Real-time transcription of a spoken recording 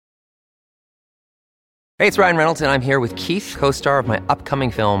Hey, it's Ryan Reynolds, and I'm here with Keith, co-star of my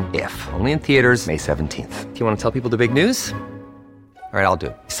upcoming film, If, only in theaters May 17th. Do you want to tell people the big news? All right, I'll do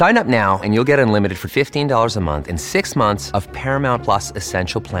it. Sign up now and you'll get unlimited for $15 a month and 6 months of Paramount Plus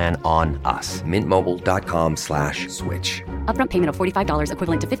Essential Plan on us. MintMobile.com/switch. Upfront payment of $45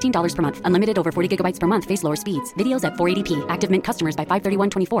 equivalent to $15 per month. Unlimited over 40 gigabytes per month. Face lower speeds. Videos at 480p. Active Mint customers by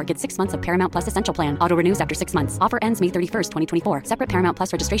 531.24 get 6 months of Paramount Plus Essential Plan. Auto renews after 6 months. Offer ends May 31st, 2024. Separate Paramount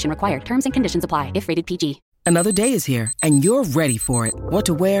Plus registration required. Terms and conditions apply if rated PG. Another day is here, and you're ready for it. What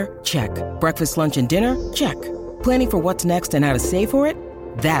to wear? Check. Breakfast, lunch, and dinner? Check. Planning for what's next and how to save for it?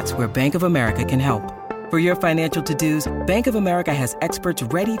 That's where Bank of America can help. For your financial to-dos, Bank of America has experts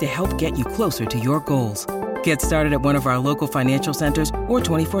ready to help get you closer to your goals. Get started at one of our local financial centers or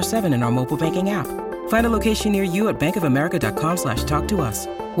 24/7 in our mobile banking app. Find a location near you at bankofamerica.com/talktous.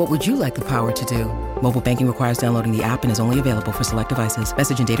 What would you like the power to do? Mobile banking requires downloading the app and is only available for select devices.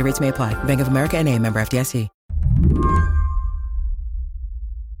 Message and data rates may apply. Bank of America N.A., member FDIC.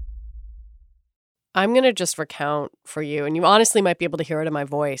 I'm going to just recount for you, and you honestly might be able to hear it in my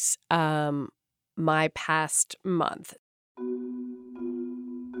voice, my past month.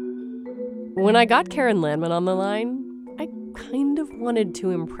 When I got Karen Landman on the line, I kind of wanted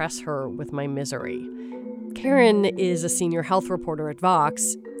to impress her with my misery. Karen is a senior health reporter at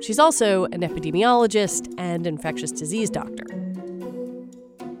Vox. She's also an epidemiologist and infectious disease doctor.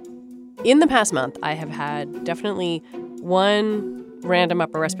 In the past month, I have had definitely one random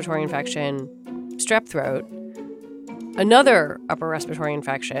upper respiratory infection, strep throat, another upper respiratory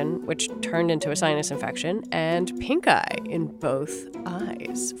infection, which turned into a sinus infection, and pink eye in both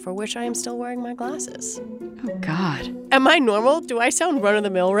eyes, for which I am still wearing my glasses. Oh, God. Am I normal? Do I sound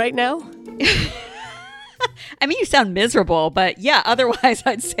run-of-the-mill right now? I mean, you sound miserable, but yeah, otherwise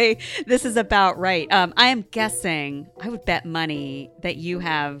I'd say this is about right. I am guessing, I would bet money that you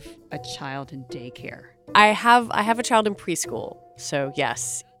have a child in daycare. I have a child in preschool, so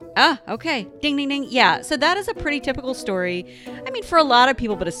yes. Ah, okay. Ding, ding, ding. Yeah, so that is a pretty typical story. I mean, for a lot of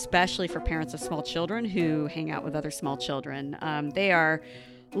people, but especially for parents of small children who hang out with other small children. They are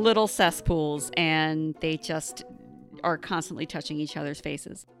little cesspools, and they just are constantly touching each other's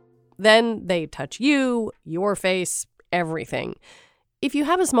faces. Then they touch you, your face, everything. If you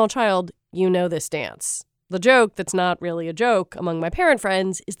have a small child, you know this dance. The joke that's not really a joke among my parent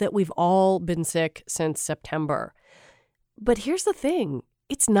friends is that we've all been sick since September. But here's the thing.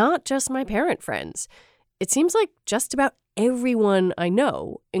 It's not just my parent friends. It seems like just about everyone I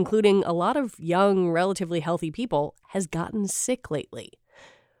know, including a lot of young, relatively healthy people, has gotten sick lately.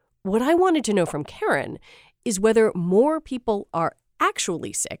 What I wanted to know from Karen is whether more people are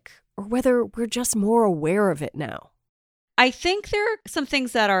actually sick or whether we're just more aware of it now. I think there are some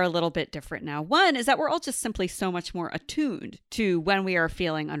things that are a little bit different now. One is that we're all just simply so much more attuned to when we are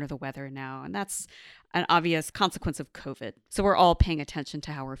feeling under the weather now. And that's an obvious consequence of COVID. So we're all paying attention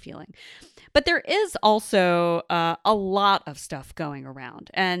to how we're feeling. But there is also a lot of stuff going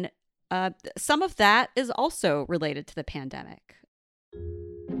around. And some of that is also related to the pandemic.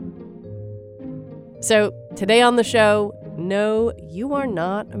 So today on the show, no, you are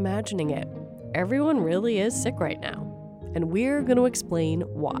not imagining it. Everyone really is sick right now. And we're going to explain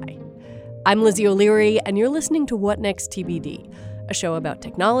why. I'm Lizzie O'Leary, and you're listening to What Next TBD, a show about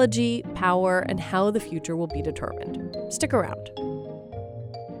technology, power, and how the future will be determined. Stick around.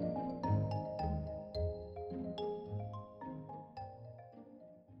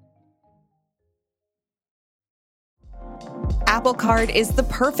 Apple Card is the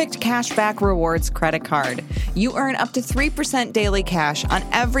perfect cashback rewards credit card. You earn up to 3% daily cash on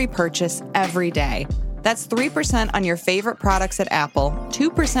every purchase every day. That's 3% on your favorite products at Apple,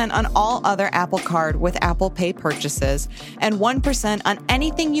 2% on all other Apple Card with Apple Pay purchases, and 1% on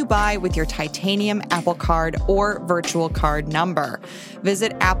anything you buy with your titanium Apple Card or virtual card number.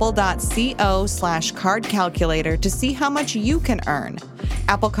 Visit apple.co/card calculator to see how much you can earn.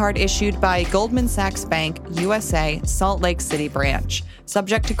 Apple Card issued by Goldman Sachs Bank, USA, Salt Lake City branch.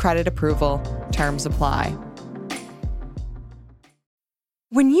 Subject to credit approval. Terms apply.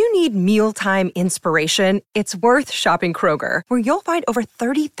 When you need mealtime inspiration, it's worth shopping Kroger, where you'll find over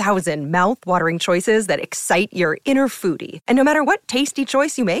 30,000 mouth-watering choices that excite your inner foodie. And no matter what tasty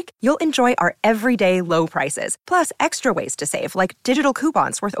choice you make, you'll enjoy our everyday low prices, plus extra ways to save, like digital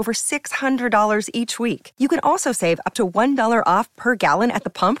coupons worth over $600 each week. You can also save up to $1 off per gallon at the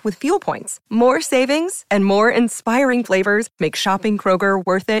pump with fuel points. More savings and more inspiring flavors make shopping Kroger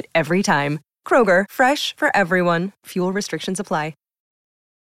worth it every time. Kroger, fresh for everyone. Fuel restrictions apply.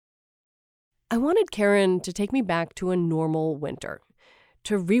 I wanted Karen to take me back to a normal winter,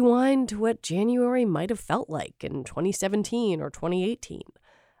 to rewind to what January might have felt like in 2017 or 2018.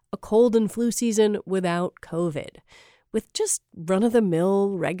 a cold and flu season without COVID, with just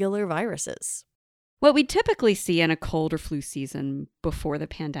run-of-the-mill regular viruses. What we typically see in a cold or flu season before the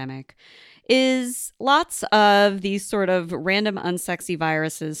pandemic is lots of these sort of random unsexy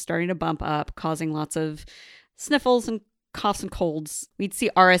viruses starting to bump up, causing lots of sniffles and coughs and colds. We'd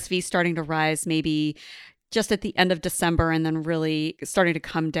see RSV starting to rise maybe just at the end of December and then really starting to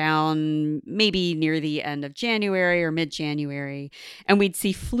come down maybe near the end of January or mid-January. And we'd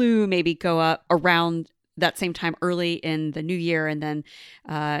see flu maybe go up around that same time early in the new year and then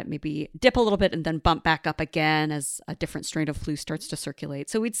maybe dip a little bit and then bump back up again as a different strain of flu starts to circulate.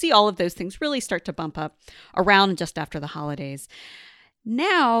 So we'd see all of those things really start to bump up around just after the holidays.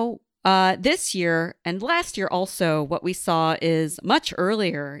 Now, this year and last year also, what we saw is much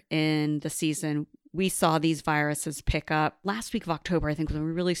earlier in the season, we saw these viruses pick up. Last week of October, I think, when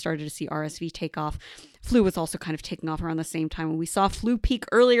we really started to see RSV take off. Flu was also kind of taking off around the same time. And we saw flu peak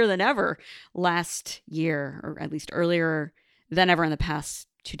earlier than ever last year, or at least earlier than ever in the past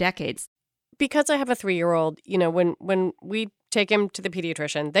 2 decades. Because I have a 3-year-old, when we take him to the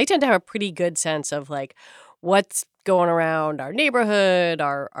pediatrician, they tend to have a pretty good sense of like what's going around our neighborhood,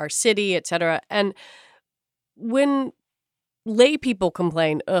 our city, et cetera. And when lay people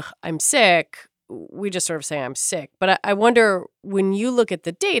complain, I'm sick, we just sort of say I'm sick. But I wonder, when you look at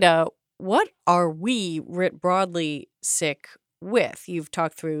the data, what are we writ broadly sick with? You've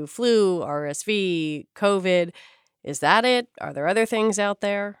talked through flu, RSV, COVID. Is that it? Are there other things out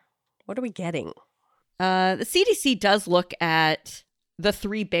there? What are we getting? The CDC does look at the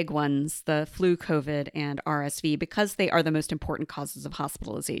 3 big ones, the flu, COVID, and RSV, because they are the most important causes of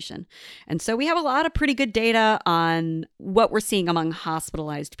hospitalization. And so we have a lot of pretty good data on what we're seeing among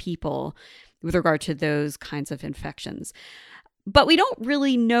hospitalized people with regard to those kinds of infections. But we don't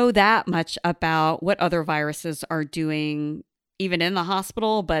really know that much about what other viruses are doing, even in the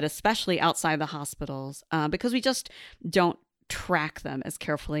hospital, but especially outside the hospitals, because we just don't track them as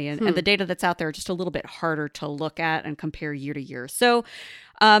carefully. And the data that's out there are just a little bit harder to look at and compare year to year. So,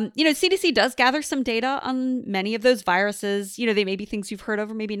 CDC does gather some data on many of those viruses. They may be things you've heard of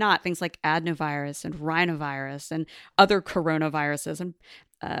or maybe not. Things like adenovirus and rhinovirus and other coronaviruses and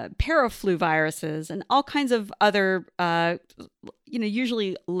paraflu viruses and all kinds of other,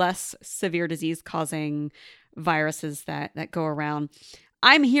 usually less severe disease-causing viruses that go around.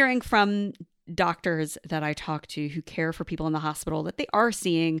 I'm hearing from doctors that I talk to who care for people in the hospital that they are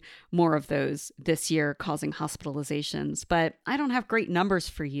seeing more of those this year causing hospitalizations. But I don't have great numbers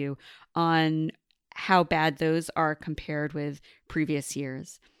for you on how bad those are compared with previous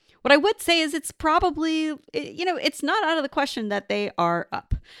years. What I would say is it's probably, it's not out of the question that they are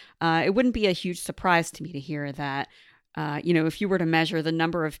up. It wouldn't be a huge surprise to me to hear that, if you were to measure the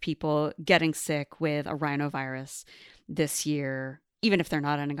number of people getting sick with a rhinovirus this year, even if they're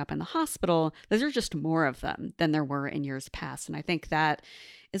not ending up in the hospital, those are just more of them than there were in years past. And I think that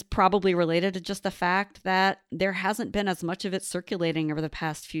is probably related to just the fact that there hasn't been as much of it circulating over the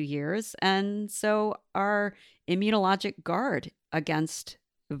past few years. And so our immunologic guard against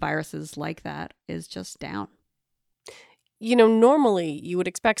viruses like that is just down. Normally you would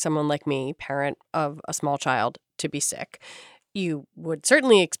expect someone like me, parent of a small child, to be sick. You would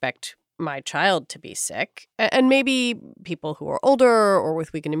certainly expect my child to be sick, and maybe people who are older or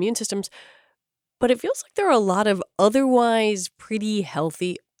with weakened immune systems. But it feels like there are a lot of otherwise pretty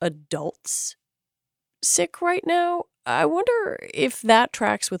healthy adults sick right now. I wonder if that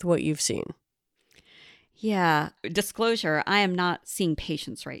tracks with what you've seen. Yeah. Disclosure, I am not seeing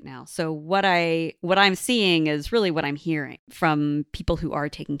patients right now. So what I'm seeing is really what I'm hearing from people who are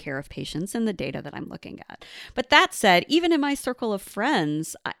taking care of patients and the data that I'm looking at. But that said, even in my circle of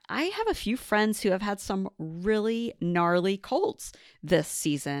friends, I have a few friends who have had some really gnarly colds this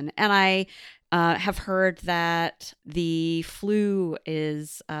season. And I have heard that the flu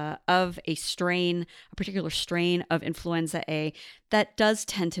is of a particular strain of influenza A that does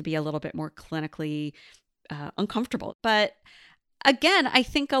tend to be a little bit more clinically uncomfortable. But again, I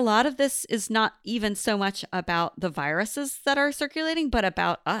think a lot of this is not even so much about the viruses that are circulating, but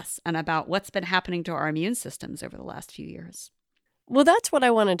about us and about what's been happening to our immune systems over the last few years. Well, that's what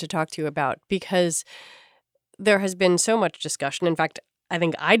I wanted to talk to you about, because there has been so much discussion. In fact, I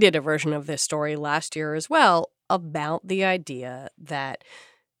think I did a version of this story last year as well, about the idea that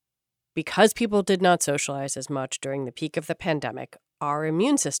because people did not socialize as much during the peak of the pandemic, our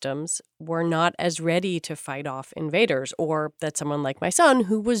immune systems were not as ready to fight off invaders, or that someone like my son,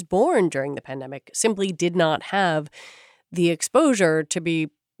 who was born during the pandemic, simply did not have the exposure to be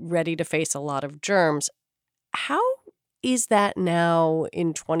ready to face a lot of germs. How is that now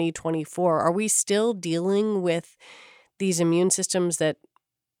in 2024? Are we still dealing with these immune systems that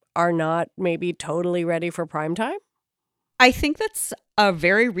are not maybe totally ready for prime time? I think that's a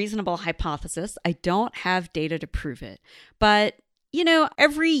very reasonable hypothesis. I don't have data to prove it. But,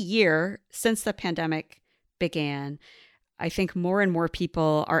 every year since the pandemic began, I think more and more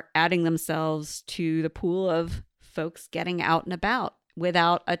people are adding themselves to the pool of folks getting out and about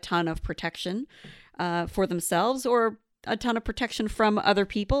without a ton of protection for themselves or a ton of protection from other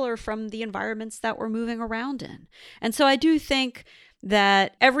people or from the environments that we're moving around in. And so I do think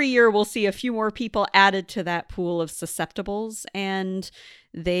that every year we'll see a few more people added to that pool of susceptibles, and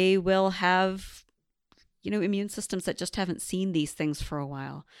they will have, immune systems that just haven't seen these things for a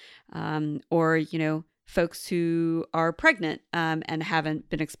while. Or folks who are pregnant and haven't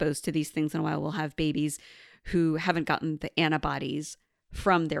been exposed to these things in a while will have babies who haven't gotten the antibodies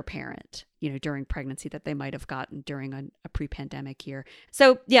from their parent, during pregnancy that they might have gotten during a pre-pandemic year.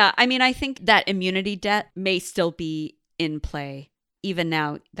 So, yeah, I think that immunity debt may still be in play, even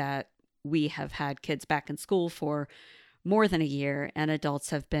now that we have had kids back in school for more than a year and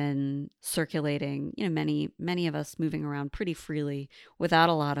adults have been circulating, many of us moving around pretty freely without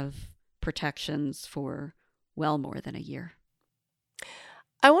a lot of protections for well more than a year.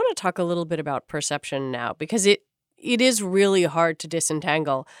 I want to talk a little bit about perception now, because it is really hard to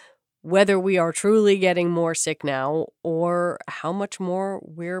disentangle whether we are truly getting more sick now or how much more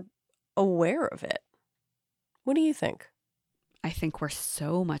we're aware of it. What do you think? I think we're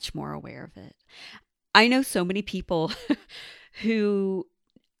so much more aware of it. I know so many people who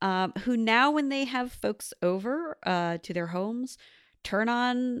now, when they have folks over to their homes, turn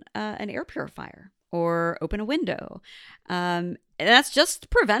on an air purifier or open a window. And that's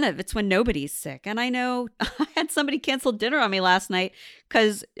just preventive. It's when nobody's sick. And I know I had somebody cancel dinner on me last night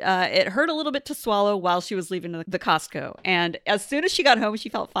because it hurt a little bit to swallow while she was leaving the Costco. And as soon as she got home, she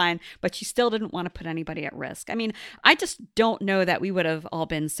felt fine, but she still didn't want to put anybody at risk. I just don't know that we would have all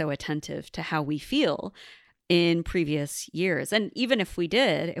been so attentive to how we feel in previous years. And even if we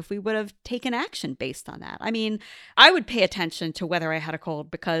did, if we would have taken action based on that. I would pay attention to whether I had a cold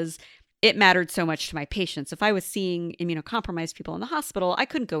because it mattered so much to my patients. If I was seeing immunocompromised people in the hospital, I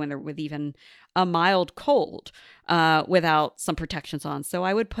couldn't go in there with even a mild cold without some protections on. So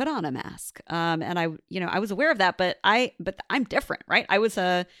I would put on a mask. And I was aware of that, but I'm different, right? I was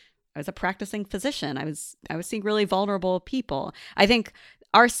a practicing physician. I was seeing really vulnerable people. I think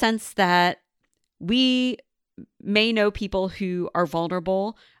our sense that we may know people who are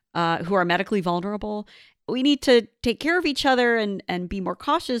vulnerable, who are medically vulnerable, we need to take care of each other and be more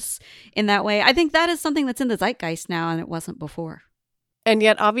cautious in that way. I think that is something that's in the zeitgeist now, and it wasn't before. And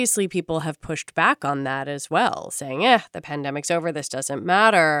yet, obviously, people have pushed back on that as well, saying, the pandemic's over, this doesn't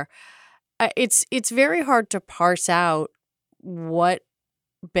matter. It's very hard to parse out what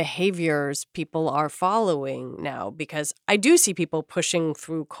behaviors people are following now, because I do see people pushing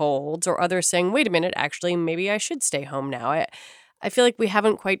through colds or others saying, wait a minute, actually, maybe I should stay home now. I feel like we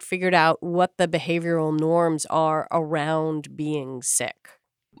haven't quite figured out what the behavioral norms are around being sick.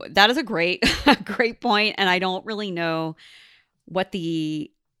 That is a great point. And I don't really know what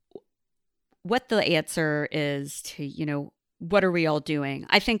the answer is to, what are we all doing?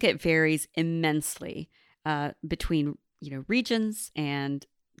 I think it varies immensely between, regions and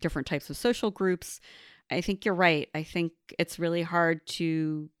different types of social groups. I think you're right. I think it's really hard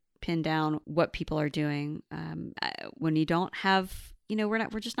to pin down what people are doing when you don't have,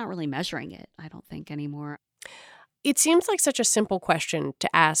 we're just not really measuring it, I don't think, anymore. It seems like such a simple question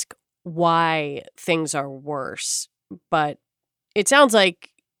to ask why things are worse, but it sounds like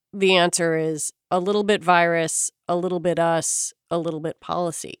the answer is a little bit virus, a little bit us, a little bit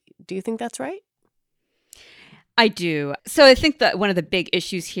policy. Do you think that's right? I do. So I think that one of the big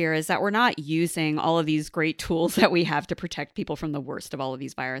issues here is that we're not using all of these great tools that we have to protect people from the worst of all of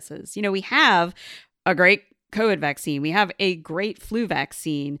these viruses. We have a great COVID vaccine. We have a great flu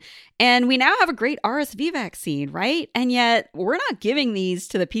vaccine. And we now have a great RSV vaccine, right? And yet we're not giving these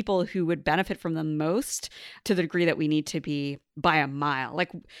to the people who would benefit from them most to the degree that we need to be by a mile.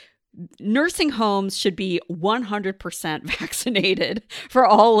 Like, nursing homes should be 100% vaccinated for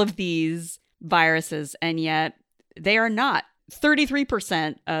all of these viruses. And yet they are not.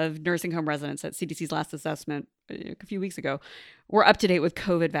 33% of nursing home residents at CDC's last assessment a few weeks ago were up to date with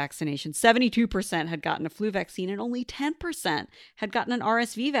COVID vaccination. 72% had gotten a flu vaccine and only 10% had gotten an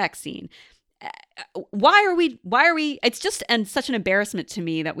RSV vaccine. Why are we, it's just such an embarrassment to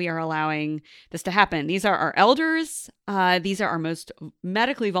me that we are allowing this to happen. These are our elders. These are our most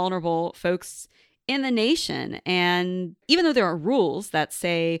medically vulnerable folks in the nation. And even though there are rules that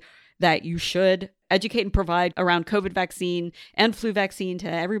say that you should educate and provide around COVID vaccine and flu vaccine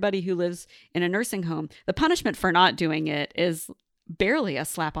to everybody who lives in a nursing home, the punishment for not doing it is barely a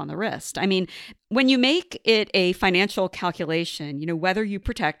slap on the wrist. I mean, when you make it a financial calculation, whether you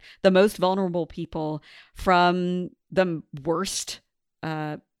protect the most vulnerable people from the worst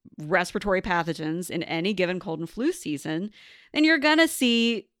respiratory pathogens in any given cold and flu season, then you're going to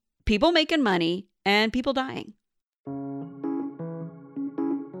see people making money and people dying.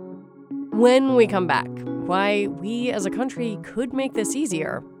 When we come back, why we as a country could make this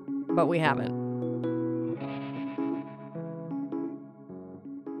easier, but we haven't.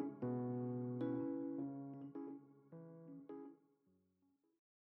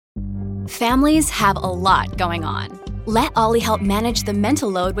 Families have a lot going on. Let Ollie help manage the mental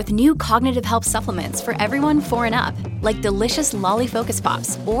load with new cognitive help supplements for everyone 4 and up, like delicious Lolly Focus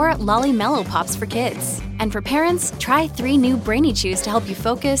Pops or Lolly Mellow Pops for kids. And for parents, try 3 new Brainy Chews to help you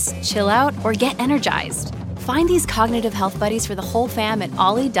focus, chill out, or get energized. Find these cognitive health buddies for the whole fam at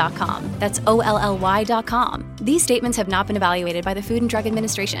ollie.com. That's OLLY.com. These statements have not been evaluated by the Food and Drug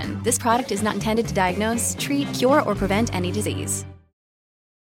Administration. This product is not intended to diagnose, treat, cure, or prevent any disease.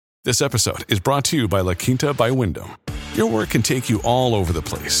 This episode is brought to you by La Quinta by Wyndham. Your work can take you all over the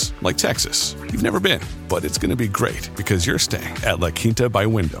place, like Texas. You've never been, but it's going to be great because you're staying at La Quinta by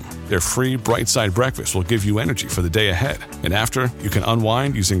Wyndham. Their free Bright Side breakfast will give you energy for the day ahead. And after, you can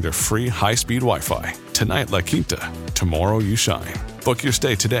unwind using their free high-speed Wi-Fi. Tonight, La Quinta. Tomorrow, you shine. Book your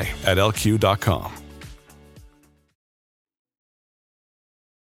stay today at LQ.com.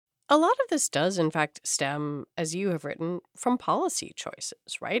 A lot of this does, in fact, stem, as you have written, from policy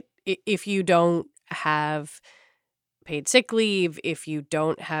choices, right? If you don't have paid sick leave, if you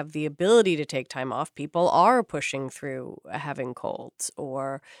don't have the ability to take time off, people are pushing through having colds.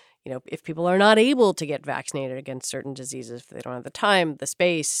 Or, if people are not able to get vaccinated against certain diseases, if they don't have the time, the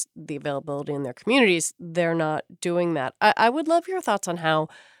space, the availability in their communities, they're not doing that. I would love your thoughts on how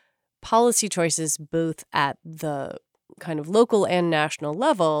policy choices, both at the kind of local and national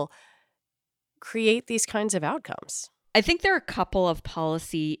level, create these kinds of outcomes. I think there are a couple of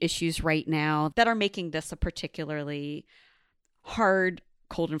policy issues right now that are making this a particularly hard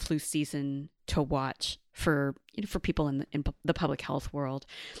cold and flu season to watch for people in the public health world.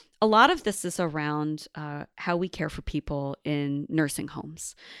 A lot of this is around how we care for people in nursing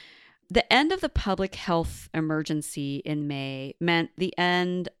homes. The end of the public health emergency in May meant the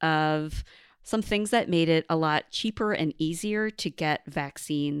end of some things that made it a lot cheaper and easier to get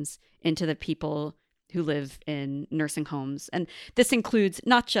vaccines into the people who live in nursing homes. And this includes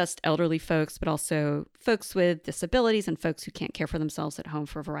not just elderly folks, but also folks with disabilities and folks who can't care for themselves at home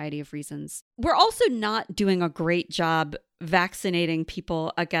for a variety of reasons. We're also not doing a great job vaccinating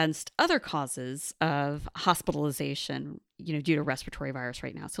people against other causes of hospitalization, due to respiratory virus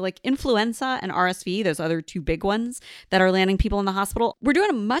right now. So like influenza and RSV, those other 2 big ones that are landing people in the hospital, we're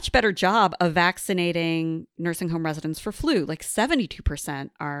doing a much better job of vaccinating nursing home residents for flu. Like 72%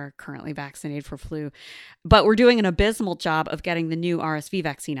 are currently vaccinated for flu, but we're doing an abysmal job of getting the new RSV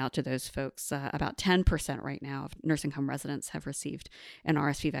vaccine out to those folks. About 10% right now of nursing home residents have received an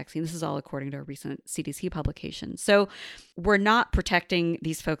RSV vaccine. This is all according to a recent CDC publication. So we're not protecting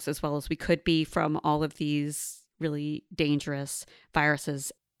these folks as well as we could be from all of these really dangerous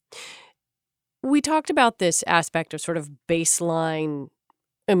viruses. We talked about this aspect of sort of baseline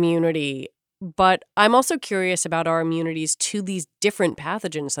immunity, but I'm also curious about our immunities to these different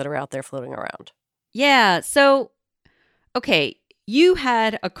pathogens that are out there floating around. Yeah. So, okay, you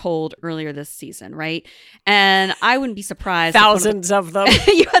had a cold earlier this season, right? And I wouldn't be surprised. Thousands of them.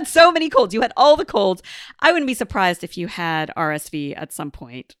 You had so many colds. You had all the colds. I wouldn't be surprised if you had RSV at some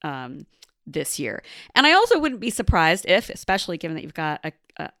point this year. And I also wouldn't be surprised if, especially given that you've got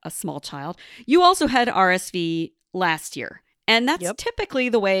a small child, you also had RSV last year. And that's typically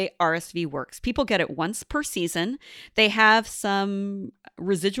the way RSV works. People get it once per season. They have some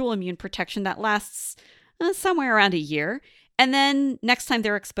residual immune protection that lasts somewhere around a year. And then next time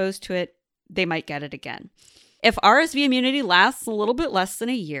they're exposed to it, they might get it again. If RSV immunity lasts a little bit less than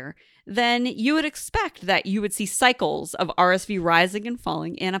a year, then you would expect that you would see cycles of RSV rising and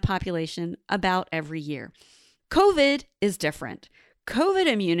falling in a population about every year. COVID is different. COVID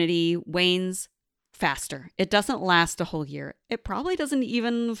immunity wanes faster. It doesn't last a whole year. It probably doesn't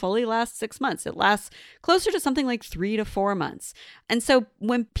even fully last 6 months. It lasts closer to something like 3 to 4 months. And so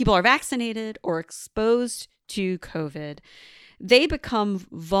when people are vaccinated or exposed to COVID, they become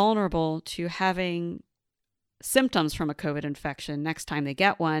vulnerable to having symptoms from a COVID infection next time they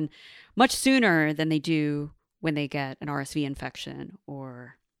get one much sooner than they do when they get an RSV infection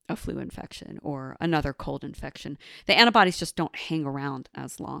or a flu infection or another cold infection. The antibodies just don't hang around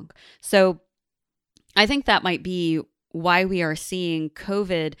as long. So I think that might be why we are seeing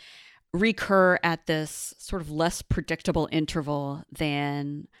COVID recur at this sort of less predictable interval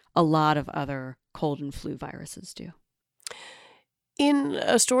than a lot of other cold and flu viruses do. In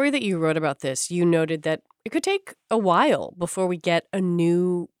a story that you wrote about this, you noted that it could take a while before we get a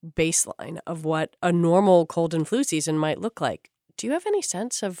new baseline of what a normal cold and flu season might look like. Do you have any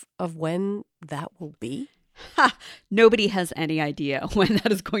sense of when that will be? Nobody has any idea when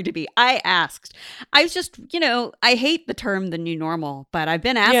that is going to be. I asked. I was just, I hate the term the new normal, but I've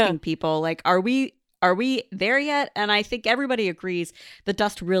been asking people, like, are we there yet? And I think everybody agrees the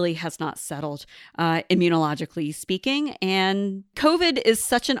dust really has not settled, immunologically speaking. And COVID is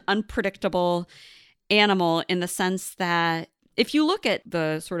such an unpredictable animal in the sense that if you look at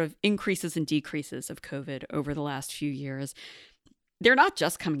the sort of increases and decreases of COVID over the last few years, they're not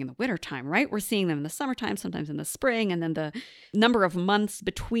just coming in the wintertime, right? We're seeing them in the summertime, sometimes in the spring, and then the number of months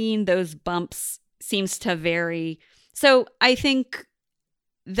between those bumps seems to vary. So I think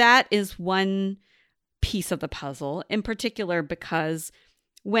that is one piece of the puzzle, in particular because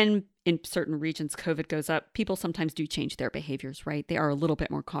when in certain regions COVID goes up, people sometimes do change their behaviors, right? They are a little bit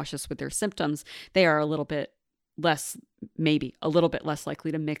more cautious with their symptoms. They are a little bit less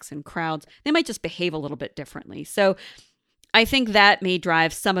likely to mix in crowds. They might just behave a little bit differently. So I think that may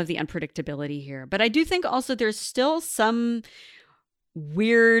drive some of the unpredictability here. But I do think also there's still some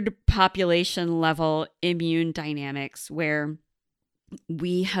weird population level immune dynamics where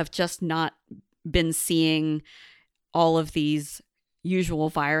we have just not been seeing all of these usual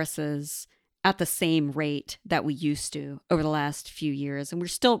viruses at the same rate that we used to over the last few years. And we're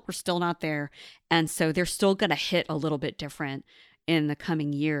still not there. And so they're still going to hit a little bit different in the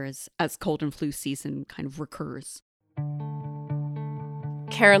coming years as cold and flu season kind of recurs.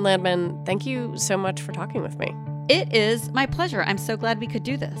 Karen Landman, thank you so much for talking with me. It is my pleasure. I'm so glad we could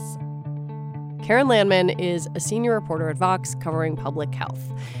do this. Karen Landman is a senior reporter at Vox covering public health.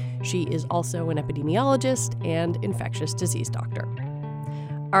 She is also an epidemiologist and infectious disease doctor.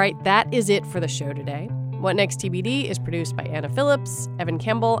 All right, that is it for the show today. What Next TBD is produced by Anna Phillips, Evan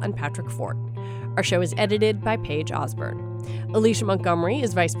Campbell, and Patrick Fort. Our show is edited by Paige Osborne. Alicia Montgomery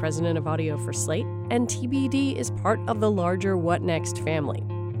is vice president of audio for Slate, and TBD is part of the larger What Next family.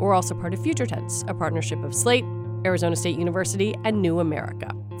 We're also part of Future Tense, a partnership of Slate, Arizona State University, and New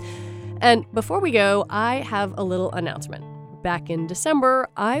America. And before we go, I have a little announcement. Back in December,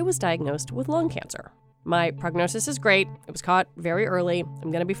 I was diagnosed with lung cancer. My prognosis is great. It was caught very early. I'm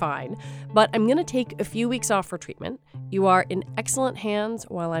going to be fine. But I'm going to take a few weeks off for treatment. You are in excellent hands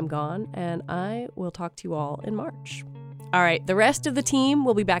while I'm gone, and I will talk to you all in March. All right, the rest of the team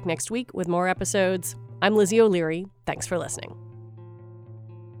will be back next week with more episodes. I'm Lizzie O'Leary. Thanks for listening.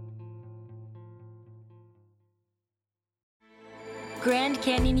 Grand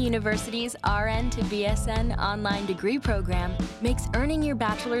Canyon University's RN to BSN online degree program makes earning your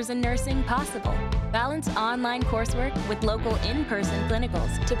bachelor's in nursing possible. Balance online coursework with local in-person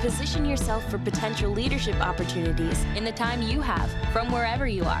clinicals to position yourself for potential leadership opportunities in the time you have from wherever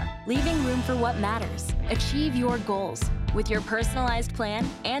you are, leaving room for what matters. Achieve your goals with your personalized plan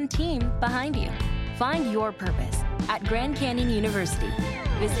and team behind you. Find your purpose at Grand Canyon University.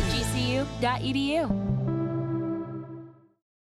 Visit gcu.edu.